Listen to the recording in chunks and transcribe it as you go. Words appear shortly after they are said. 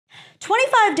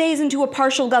25 days into a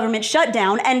partial government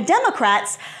shutdown, and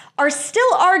Democrats are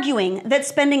still arguing that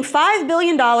spending $5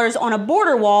 billion on a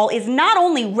border wall is not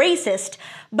only racist,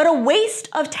 but a waste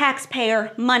of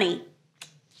taxpayer money.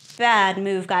 Bad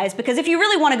move, guys, because if you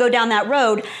really want to go down that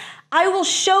road, I will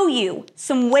show you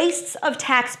some wastes of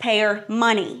taxpayer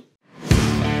money.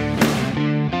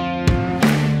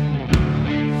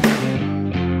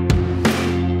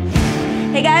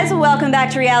 Hey guys, welcome back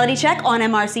to Reality Check on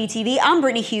MRCTV. I'm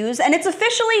Brittany Hughes, and it's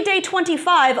officially day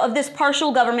 25 of this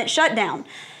partial government shutdown.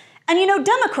 And you know,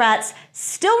 Democrats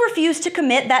still refuse to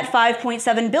commit that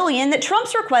 $5.7 billion that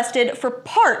Trump's requested for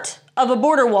part of a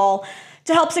border wall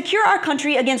to help secure our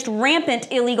country against rampant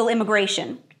illegal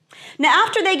immigration. Now,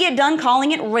 after they get done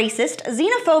calling it racist,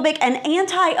 xenophobic, and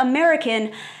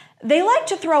anti-American, they like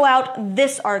to throw out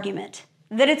this argument,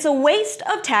 that it's a waste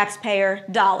of taxpayer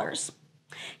dollars.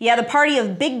 Yeah, the party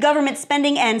of big government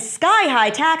spending and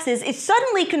sky-high taxes is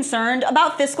suddenly concerned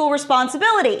about fiscal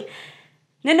responsibility.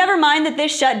 Now, never mind that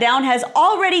this shutdown has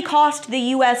already cost the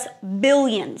U.S.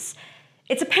 billions.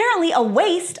 It's apparently a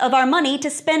waste of our money to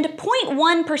spend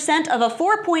 0.1% of a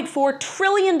 $4.4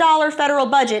 trillion federal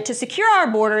budget to secure our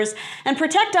borders and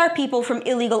protect our people from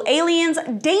illegal aliens,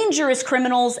 dangerous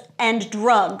criminals, and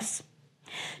drugs.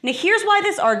 Now, here's why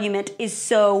this argument is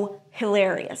so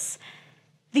hilarious.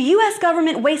 The U.S.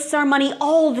 government wastes our money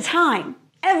all the time,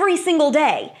 every single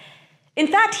day. In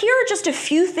fact, here are just a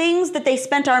few things that they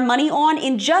spent our money on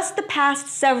in just the past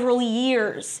several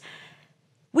years.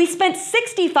 We spent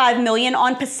 $65 million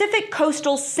on Pacific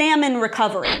coastal salmon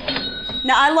recovery.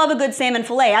 Now, I love a good salmon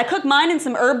fillet. I cook mine in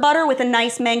some herb butter with a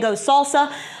nice mango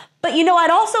salsa. But you know,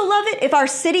 I'd also love it if our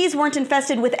cities weren't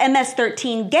infested with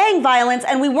MS-13 gang violence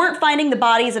and we weren't finding the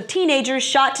bodies of teenagers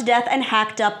shot to death and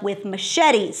hacked up with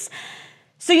machetes.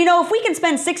 So, you know, if we can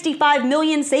spend $65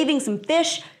 million saving some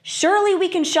fish, surely we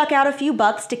can shuck out a few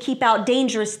bucks to keep out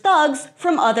dangerous thugs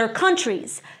from other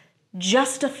countries.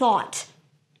 Just a thought.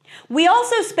 We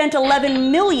also spent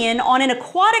 $11 million on an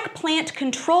aquatic plant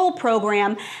control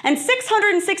program and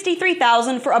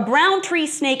 $663,000 for a brown tree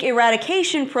snake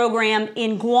eradication program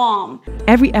in Guam.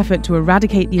 Every effort to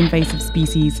eradicate the invasive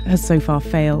species has so far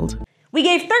failed. We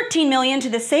gave $13 million to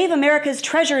the Save America's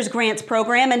Treasures Grants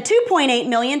program and $2.8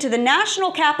 million to the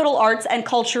National Capital Arts and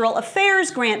Cultural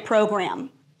Affairs Grant program.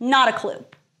 Not a clue.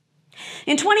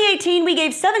 In 2018, we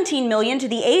gave $17 million to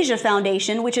the Asia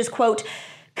Foundation, which is, quote,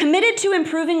 committed to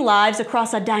improving lives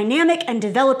across a dynamic and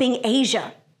developing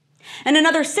Asia. And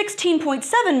another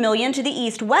 $16.7 million to the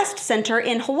East-West Center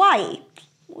in Hawaii.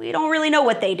 We don't really know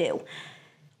what they do.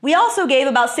 We also gave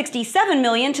about $67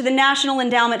 million to the National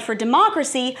Endowment for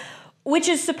Democracy, which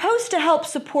is supposed to help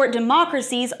support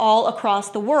democracies all across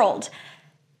the world.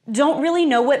 Don't really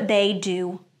know what they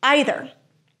do either.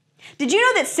 Did you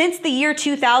know that since the year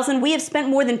 2000, we have spent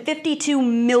more than $52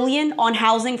 million on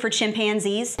housing for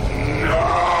chimpanzees?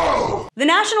 No! The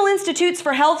National Institutes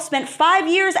for Health spent 5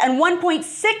 years and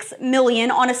 $1.6 million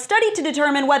on a study to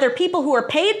determine whether people who are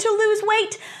paid to lose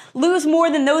weight lose more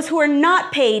than those who are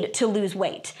not paid to lose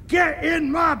weight. Get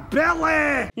in my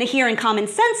belly! Now, here in Common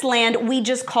Sense land, we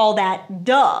just call that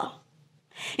duh.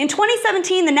 In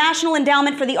 2017, the National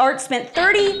Endowment for the Arts spent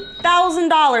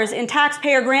 $30,000 in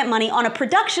taxpayer grant money on a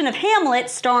production of Hamlet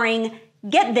starring,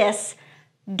 get this,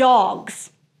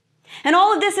 dogs. And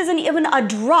all of this isn't even a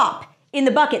drop in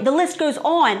the bucket. The list goes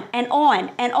on and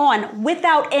on and on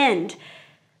without end.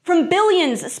 From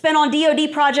billions spent on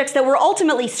DoD projects that were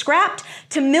ultimately scrapped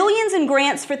to millions in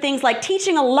grants for things like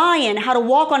teaching a lion how to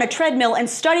walk on a treadmill and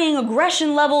studying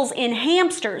aggression levels in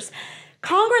hamsters,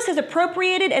 Congress has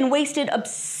appropriated and wasted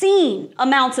obscene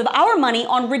amounts of our money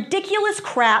on ridiculous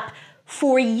crap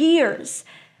for years.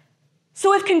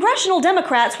 So if congressional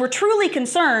Democrats were truly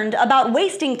concerned about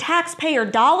wasting taxpayer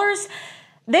dollars,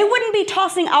 they wouldn't be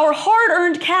tossing our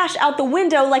hard-earned cash out the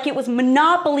window like it was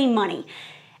monopoly money.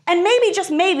 And maybe,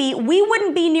 just maybe, we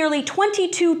wouldn't be nearly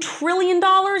 $22 trillion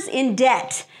in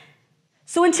debt.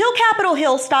 So until Capitol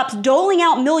Hill stops doling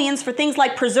out millions for things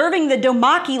like preserving the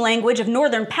Domaki language of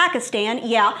northern Pakistan,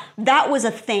 yeah, that was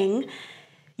a thing,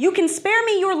 you can spare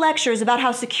me your lectures about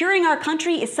how securing our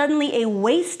country is suddenly a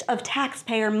waste of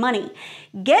taxpayer money.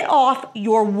 Get off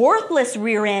your worthless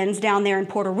rear ends down there in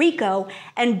Puerto Rico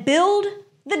and build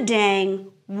the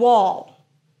dang wall.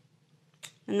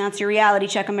 And that's your Reality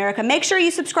Check, America. Make sure you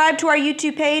subscribe to our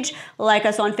YouTube page, like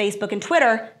us on Facebook and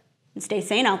Twitter, and stay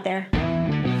sane out there.